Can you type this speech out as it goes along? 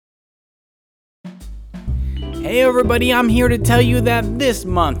Hey everybody, I'm here to tell you that this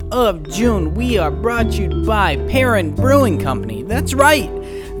month of June we are brought to you by Parent Brewing Company. That's right,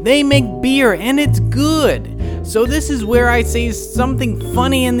 they make beer and it's good. So this is where I say something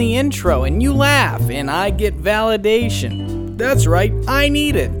funny in the intro and you laugh and I get validation. That's right, I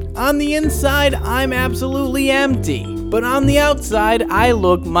need it. On the inside, I'm absolutely empty, but on the outside, I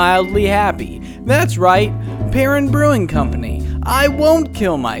look mildly happy. That's right, Parent Brewing Company. I won't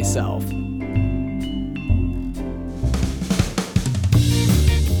kill myself.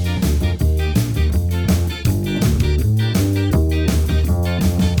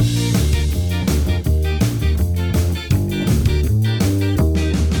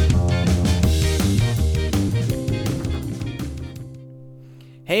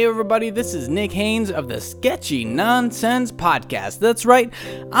 Hey everybody, this is Nick Haynes of the Sketchy Nonsense Podcast. That's right,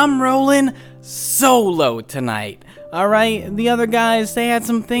 I'm rolling solo tonight. Alright, the other guys, they had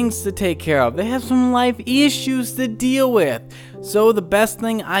some things to take care of. They have some life issues to deal with. So the best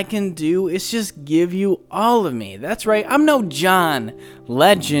thing I can do is just give you all of me. That's right, I'm no John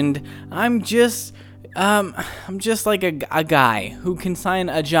Legend. I'm just like a guy who can sign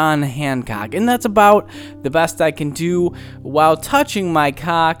a John Hancock, and that's about the best I can do while touching my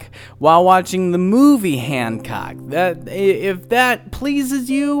cock while watching the movie Hancock. If that pleases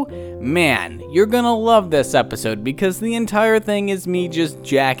you, man, you're gonna love this episode because the entire thing is me just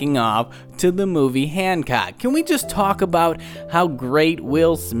jacking off to the movie Hancock. Can we just talk about how great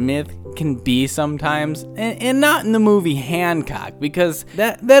Will Smith can be sometimes, and not in the movie Hancock, because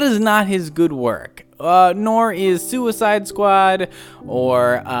that is not his good work. Nor is Suicide Squad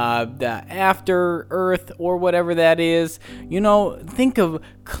or the After Earth or whatever that is. You know, think of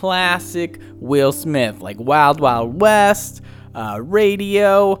classic Will Smith, like Wild Wild West,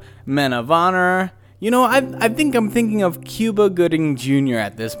 Radio, Men of Honor. You know, I think I'm thinking of Cuba Gooding Jr.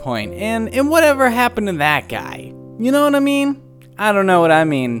 at this point, and whatever happened to that guy? You know what I mean? I don't know what I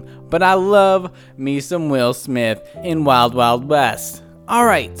mean, but I love me some Will Smith in Wild Wild West.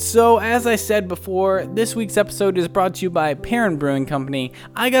 Alright, so as I said before, this week's episode is brought to you by Parent Brewing Company.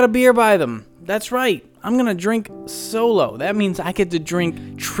 I got a beer by them. That's right, I'm gonna drink solo. That means I get to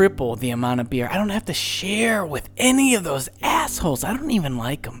drink triple the amount of beer. I don't have to share with any of those assholes. I don't even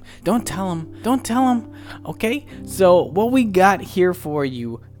like them. Don't tell them, okay? So what we got here for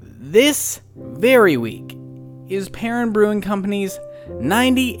you this very week is Parent Brewing Company's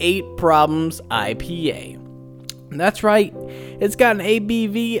 98 Problems IPA. That's right, it's got an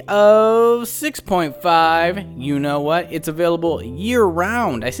ABV of 6.5. You know what? It's available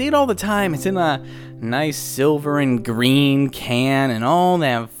year-round. I say it all the time. It's in a nice silver and green can and all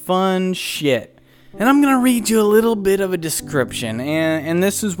that fun shit. And I'm going to read you a little bit of a description, and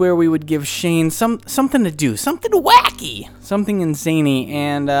this is where we would give Shane something to do, something wacky, something insaney,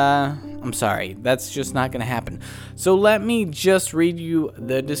 and I'm sorry, that's just not going to happen. So let me just read you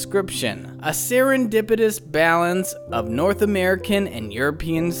the description. A serendipitous balance of North American and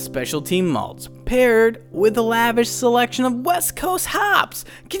European specialty malts, paired with a lavish selection of West Coast hops.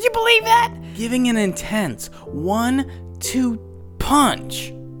 Can you believe that? Giving an intense 1-2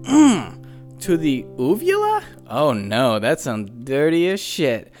 punch. To the uvula? Oh no, that sounds dirty as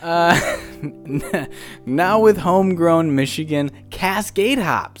shit. Now with homegrown Michigan Cascade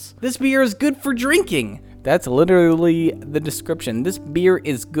hops. This beer is good for drinking. That's literally the description. This beer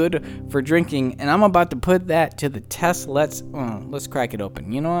is good for drinking, and I'm about to put that to the test. Let's crack it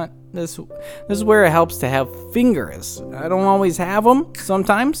open. You know what? This is where it helps to have fingers. I don't always have them.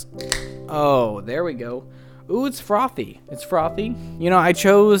 Sometimes. Oh, there we go. Ooh, it's frothy. It's frothy. You know, I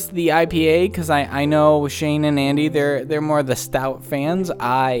chose the IPA because I know Shane and Andy, they're more the stout fans.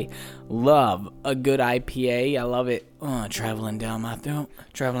 I love a good IPA. I love it. Traveling down my throat.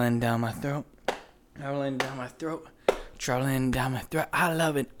 Traveling down my throat. Traveling down my throat. Traveling down my throat. I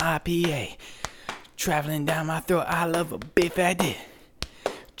love an IPA. Traveling down my throat. I love a big fat dick.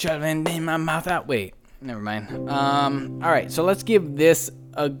 Traveling in my mouth out. Wait, never mind. Alright, so let's give this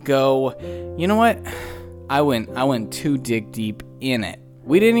a go. You know what? I went too dig deep in it.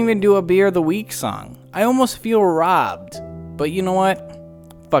 We didn't even do a Beer of the Week song. I almost feel robbed. But you know what?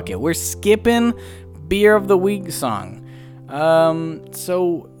 Fuck it. We're skipping Beer of the Week song.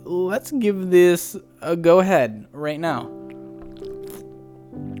 So let's give this a go ahead right now.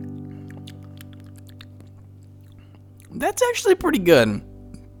 That's actually pretty good.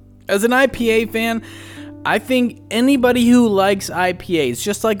 As an IPA fan, I think anybody who likes IPAs,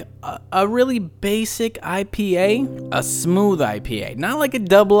 just like a really basic IPA, a smooth IPA, not like a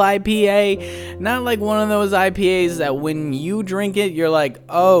double IPA, not like one of those IPAs that when you drink it, you're like,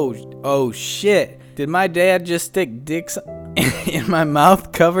 oh shit, did my dad just stick dicks in my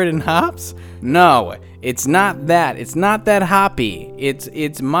mouth covered in hops? No, it's not that. It's not that hoppy.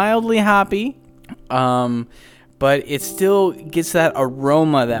 It's mildly hoppy, but it still gets that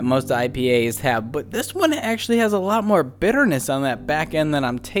aroma that most IPAs have. But this one actually has a lot more bitterness on that back end than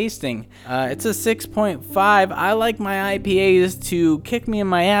I'm tasting. It's a 6.5. I like my IPAs to kick me in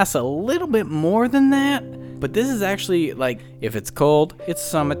my ass a little bit more than that. But this is actually, like, if it's cold, it's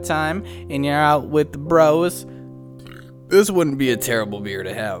summertime, and you're out with the bros, this wouldn't be a terrible beer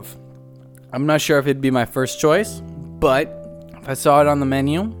to have. I'm not sure if it'd be my first choice, but if I saw it on the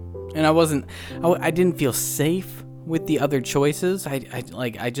menu, and I didn't feel safe with the other choices. I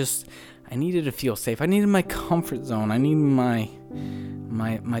needed to feel safe. I needed my comfort zone. I needed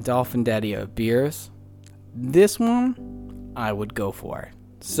my Dolphin Daddy of beers. This one, I would go for.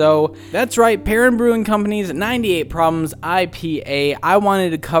 So that's right, Perrin Brewing Company's 98 Problems IPA. I wanted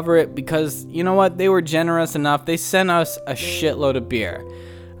to cover it because, you know what, they were generous enough. They sent us a shitload of beer.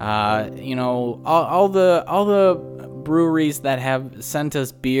 All the breweries that have sent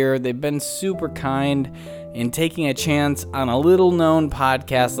us beer, they've been super kind in taking a chance on a little known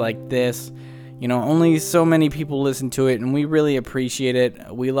podcast like this. You know, only so many people listen to it, and we really appreciate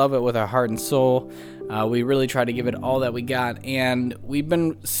it. We love it with our heart and soul. We really try to give it all that we got, and we've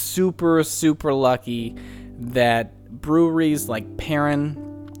been super, super lucky that breweries like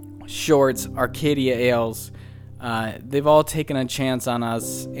Perrin, Shorts, Arcadia Ales, they've all taken a chance on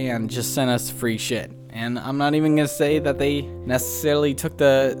us and just sent us free shit. And I'm not even going to say that they necessarily took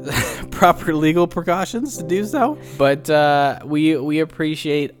the proper legal precautions to do so, but we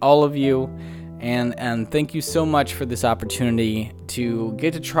appreciate all of you. And thank you so much for this opportunity to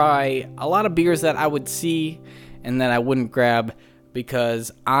get to try a lot of beers that I would see and that I wouldn't grab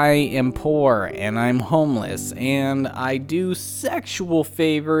because I am poor and I'm homeless and I do sexual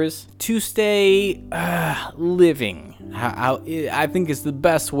favors to stay living. I think is the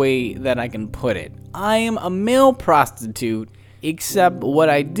best way that I can put it. I am a male prostitute, except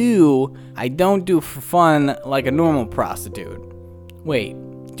what I don't do for fun like a normal prostitute. Wait.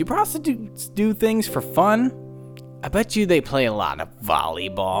 Do prostitutes do things for fun? I bet you they play a lot of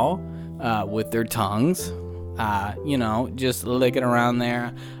volleyball with their tongues. Just licking around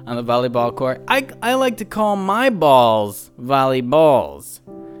there on the volleyball court. I like to call my balls volleyballs.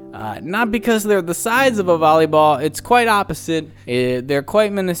 Not because they're the size of a volleyball. It's quite opposite. They're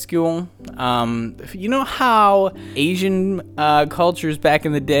quite minuscule. You know how Asian cultures back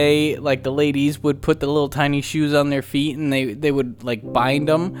in the day, like the ladies would put the little tiny shoes on their feet and they would like bind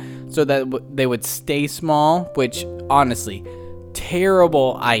them so that they would stay small, which honestly,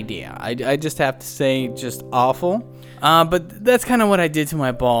 terrible idea. I just have to say, just awful. But that's kind of what I did to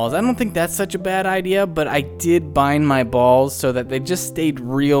my balls. I don't think that's such a bad idea, but I did bind my balls so that they just stayed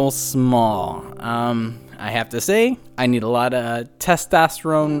real small. I have to say, I need a lot of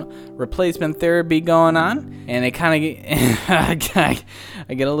testosterone replacement therapy going on, and it kind of I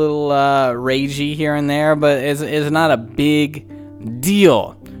get a little ragey here and there, but it's not a big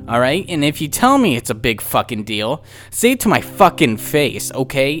deal. All right, and if you tell me it's a big fucking deal, say it to my fucking face,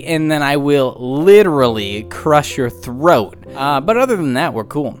 okay? And then I will literally crush your throat. But other than that, we're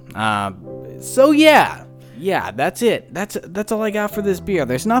cool. So yeah, that's it. That's all I got for this beer.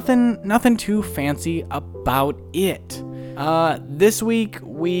 There's nothing too fancy about it. This week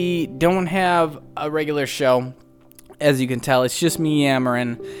we don't have a regular show. As you can tell, it's just me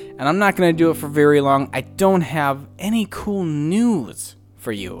yammering, and I'm not gonna do it for very long. I don't have any cool news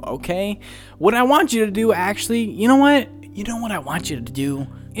for you, okay? What I want you to do, actually, you know what I want you to do?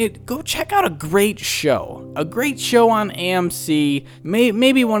 Go check out a great show on AMC.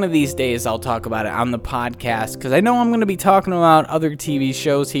 Maybe one of these days I'll talk about it on the podcast, because I know I'm going to be talking about other TV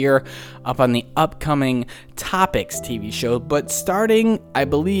shows here up on the upcoming Topics TV show, but starting, I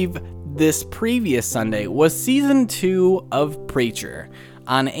believe, this previous Sunday was season 2 of Preacher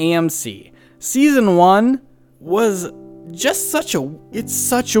on AMC. Season 1 was just such a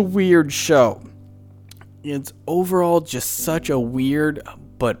weird show. It's overall just such a weird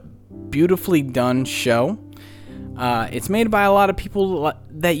but beautifully done show. It's made by a lot of people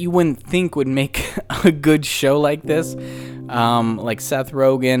that you wouldn't think would make a good show like this, like Seth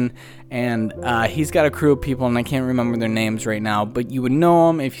Rogen, and he's got a crew of people, and I can't remember their names right now, but you would know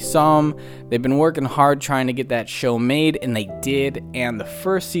them if you saw them. They've been working hard trying to get that show made, and they did, and the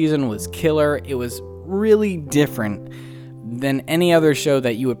first season was killer. It was really different than any other show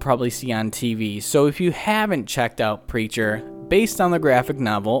that you would probably see on TV. So if you haven't checked out Preacher, based on the graphic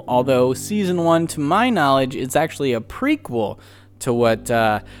novel, although season 1, to my knowledge, is actually a prequel to what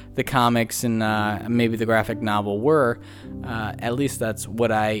the comics and maybe the graphic novel were, at least that's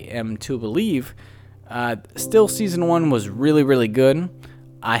what I am to believe. Still, Season 1 was really, really good.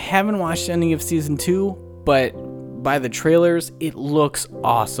 I haven't watched any of Season 2, but by the trailers, it looks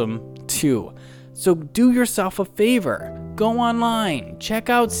awesome too. So do yourself a favor. Go online, check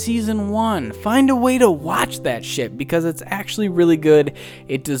out Season 1, find a way to watch that shit because it's actually really good.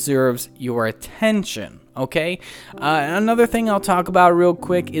 It deserves your attention, okay? Another thing I'll talk about real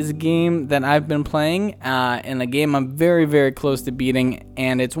quick is a game that I've been playing, and a game I'm very, very close to beating,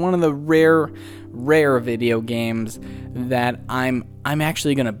 and it's one of the rare video games that I'm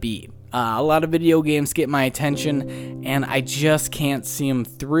actually gonna beat. A lot of video games get my attention, and I just can't see them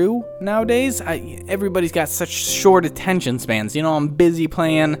through nowadays. Everybody's got such short attention spans. I'm busy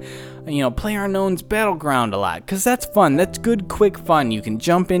playing, PlayerUnknown's Battleground a lot, because that's fun. That's good, quick fun. You can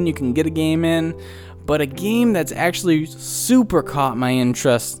jump in, you can get a game in, but a game that's actually super caught my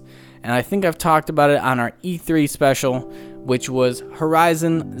interest, and I think I've talked about it on our E3 special, which was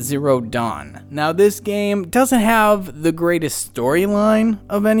Horizon Zero Dawn. Now, this game doesn't have the greatest storyline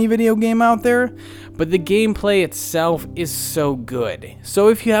of any video game out there, but the gameplay itself is so good. So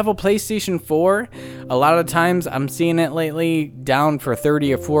if you have a PlayStation 4, a lot of times I'm seeing it lately down for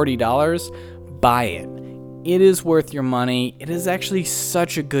 $30 or $40, buy it. It is worth your money. It is actually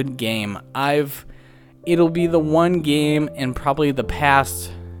such a good game. It'll be the one game in probably the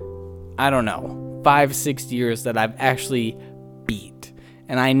past, 5-6 years that I've actually beat,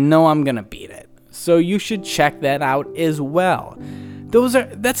 and I know I'm gonna beat it, so you should check that out as well.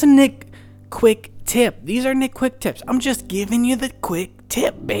 That's a Nick quick tip. These are Nick quick tips. I'm just giving you the quick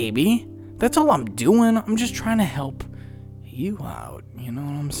tip, baby. That's all I'm doing. I'm just trying to help you out, you know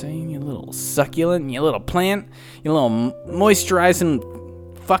what I'm saying? You little succulent, you little plant, you little moisturizing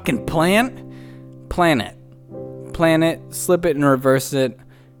fucking plant. Plan it, slip it and reverse it.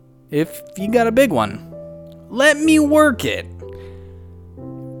 If you got a big one, let me work it.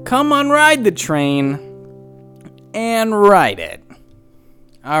 Come on, ride the train and ride it.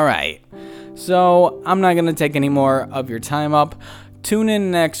 All right. So I'm not going to take any more of your time up. Tune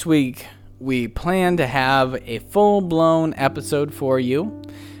in next week. We plan to have a full-blown episode for you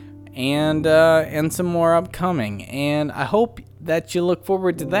and some more upcoming. And I hope that you look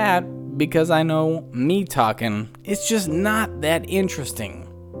forward to that because I know me talking, it's just not that interesting.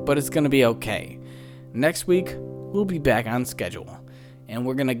 But it's going to be okay. Next week, we'll be back on schedule. And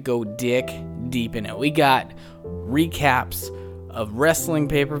we're going to go dick deep in it. We got recaps of wrestling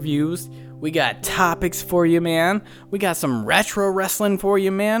pay-per-views. We got topics for you, man. We got some retro wrestling for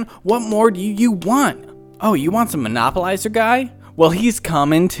you, man. What more do you want? Oh, you want some Monopolizer guy? Well, he's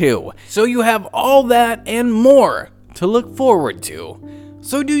coming too. So you have all that and more to look forward to.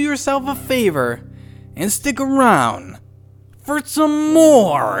 So do yourself a favor and stick around for some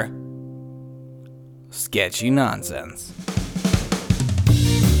more sketchy nonsense.